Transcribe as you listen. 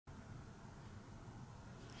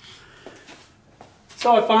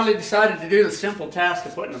So I finally decided to do the simple task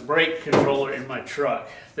of putting a brake controller in my truck.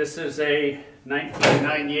 This is a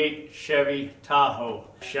 1998 Chevy Tahoe.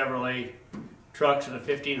 Chevrolet trucks of the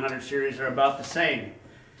 1500 series are about the same.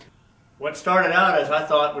 What started out as I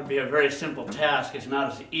thought would be a very simple task is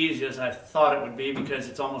not as easy as I thought it would be, because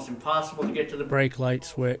it's almost impossible to get to the brake light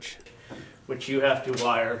switch, which you have to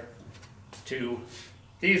wire to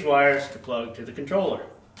these wires to plug to the controller.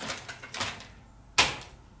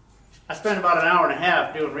 I spent about an hour and a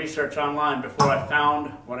half doing research online before I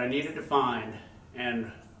found what I needed to find.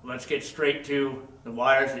 And let's get straight to the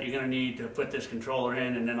wires that you're going to need to put this controller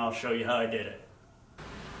in, and then I'll show you how I did it.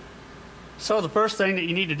 So the first thing that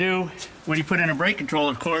you need to do when you put in a brake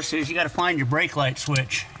controller, of course, is you got to find your brake light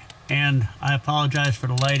switch. And I apologize for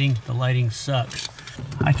the lighting. The lighting sucks.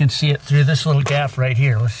 I can see it through this little gap right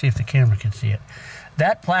here. Let's see if the camera can see it.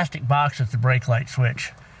 That plastic box is the brake light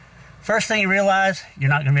switch. First thing you realize, you're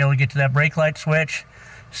not going to be able to get to that brake light switch.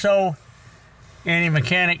 So any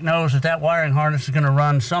mechanic knows that that wiring harness is going to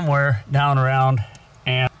run somewhere down around.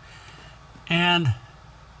 And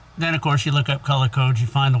then, of course, you look up color codes, you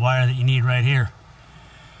find the wire that you need right here.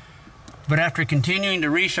 But after continuing to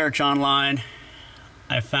research online,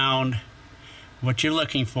 I found what you're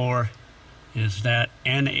looking for is that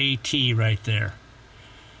NAT right there.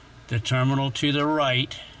 The terminal to the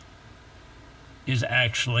right is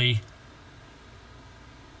actually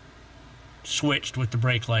switched with the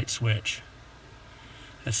brake light switch.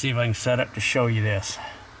 Let's see if I can set up to show you this.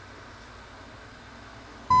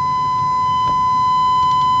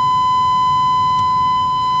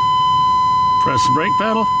 Press the brake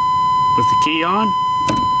pedal with the key on.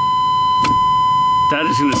 That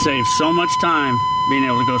is going to save so much time being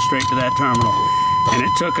able to go straight to that terminal. And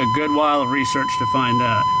it took a good while of research to find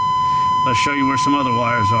that. Let's show you where some other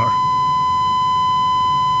wires are.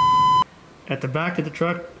 At the back of the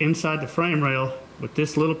truck, inside the frame rail, with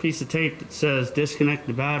this little piece of tape that says disconnect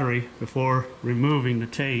the battery before removing the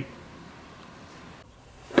tape,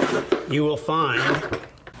 you will find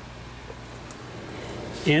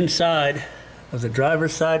inside of the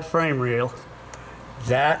driver's side frame rail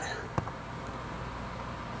that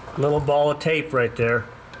little ball of tape right there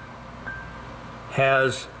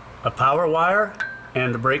has a power wire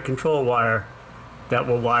and a brake control wire that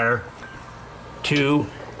will wire to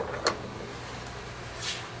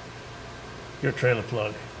your trailer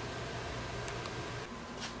plug.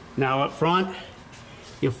 Now up front,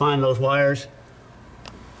 you'll find those wires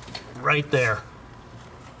right there,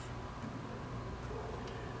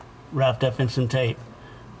 wrapped up in some tape.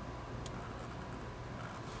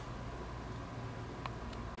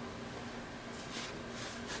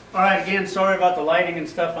 Alright, again, sorry about the lighting and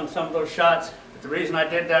stuff on some of those shots, but the reason I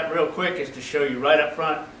did that real quick is to show you right up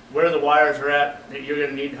front where the wires are at that you're going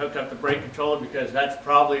to need to hook up the brake controller, because that's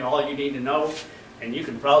probably all you need to know, and you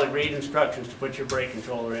can probably read instructions to put your brake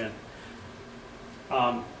controller in.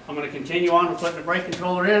 I'm going to continue on with putting the brake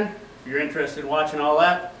controller in if you're interested in watching all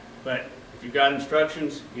that, but if you've got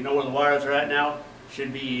instructions, you know where the wires are at now,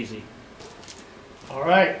 should be easy.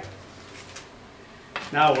 Alright,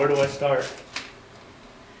 now where do I start?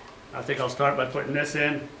 I think I'll start by putting this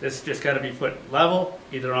in. This just got to be put level,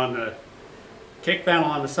 either on the kick panel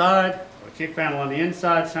on the side or kick panel on the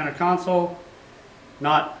inside, center console,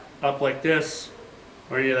 not up like this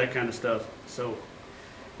or any of that kind of stuff. So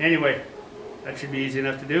anyway, that should be easy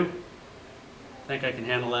enough to do. I think I can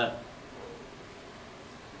handle that.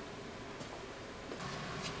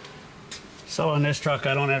 So on this truck,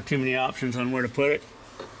 I don't have too many options on where to put it.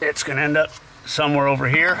 It's going to end up somewhere over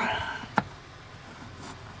here.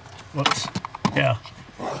 Whoops. Yeah,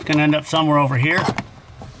 it's going to end up somewhere over here.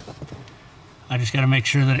 I just got to make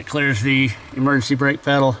sure that it clears the emergency brake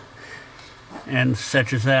pedal and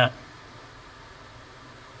such as that.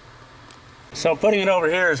 So putting it over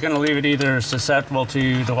here is going to leave it either susceptible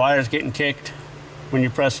to the wires getting kicked when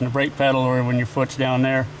you're pressing the brake pedal or when your foot's down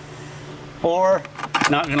there, or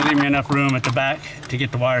not going to leave me enough room at the back to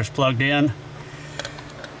get the wires plugged in.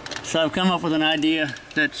 So I've come up with an idea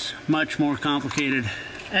that's much more complicated.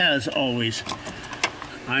 As always,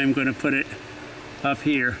 I'm going to put it up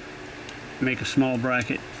here, make a small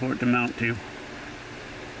bracket for it to mount to.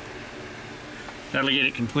 That'll get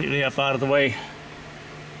it completely up out of the way,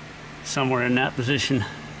 somewhere in that position.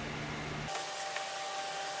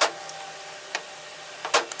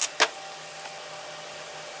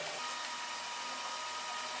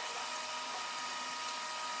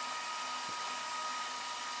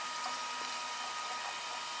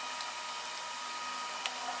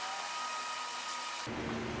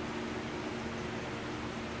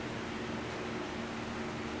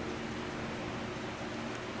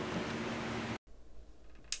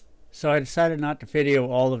 So I decided not to video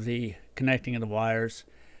all of the connecting of the wires.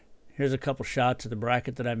 Here's a couple shots of the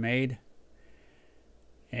bracket that I made,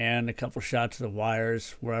 and a couple shots of the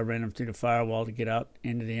wires where I ran them through the firewall to get out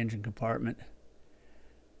into the engine compartment.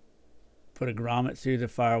 Put a grommet through the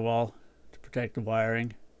firewall to protect the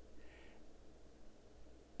wiring.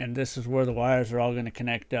 And this is where the wires are all going to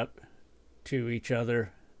connect up to each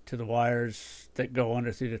other, to the wires that go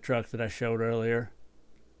under through the truck that I showed earlier.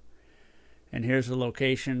 And here's the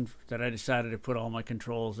location that I decided to put all my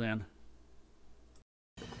controls in.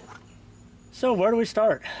 So where do we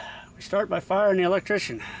start? We start by firing the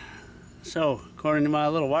electrician. So according to my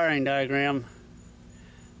little wiring diagram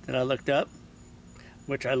that I looked up,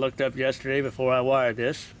 which I looked up yesterday before I wired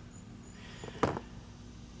this,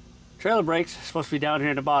 trailer brakes are supposed to be down here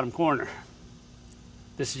in the bottom corner.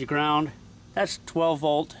 This is your ground. That's 12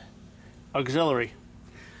 volt auxiliary.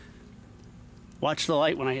 Watch the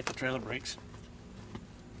light when I hit the trailer brakes.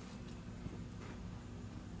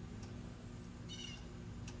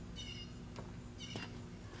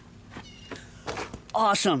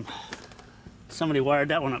 Awesome. Somebody wired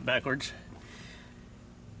that one up backwards.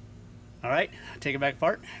 All right, take it back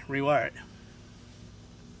apart, rewire it.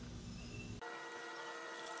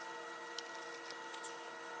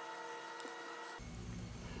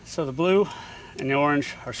 So the blue and the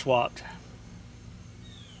orange are swapped.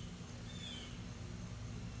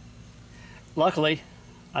 Luckily,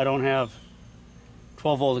 I don't have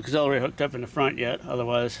 12 volt auxiliary hooked up in the front yet,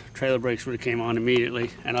 otherwise trailer brakes would have came on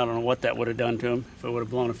immediately, and I don't know what that would have done to them, if it would have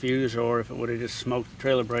blown a fuse or if it would have just smoked the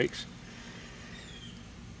trailer brakes.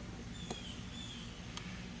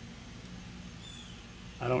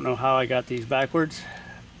 I don't know how I got these backwards,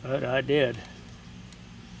 but I did.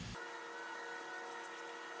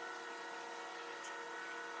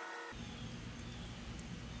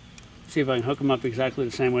 See if I can hook them up exactly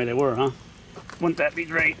the same way they were, huh? Wouldn't that be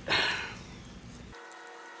great?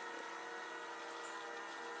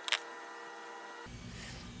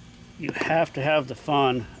 You have to have the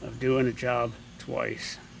fun of doing a job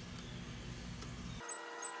twice.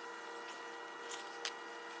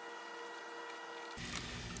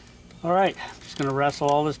 All right, just gonna wrestle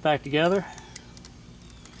all this back together,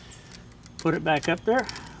 put it back up there,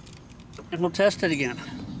 and we'll test it again.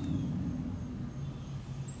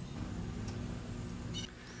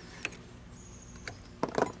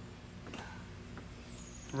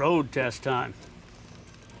 Road test time.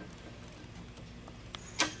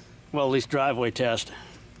 Well, at least driveway test,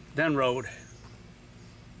 then road.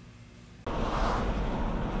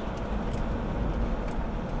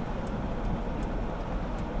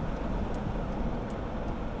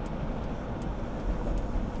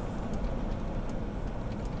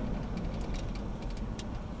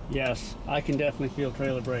 Yes, I can definitely feel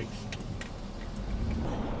trailer brakes.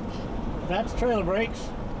 That's trailer brakes.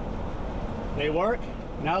 They work.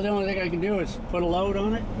 Now the only thing I can do is put a load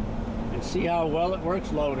on it and see how well it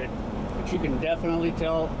works loaded. But you can definitely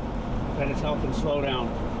tell that it's helping slow down.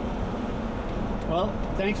 Well,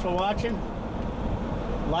 thanks for watching.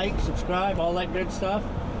 Like, subscribe, all that good stuff.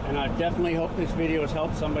 And I definitely hope this video has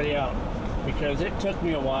helped somebody out, because it took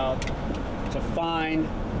me a while to find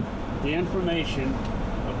the information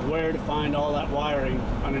of where to find all that wiring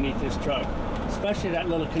underneath this truck, especially that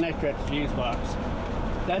little connector at the fuse box.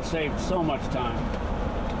 That saved so much time.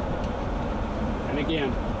 And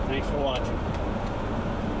again, thanks for watching.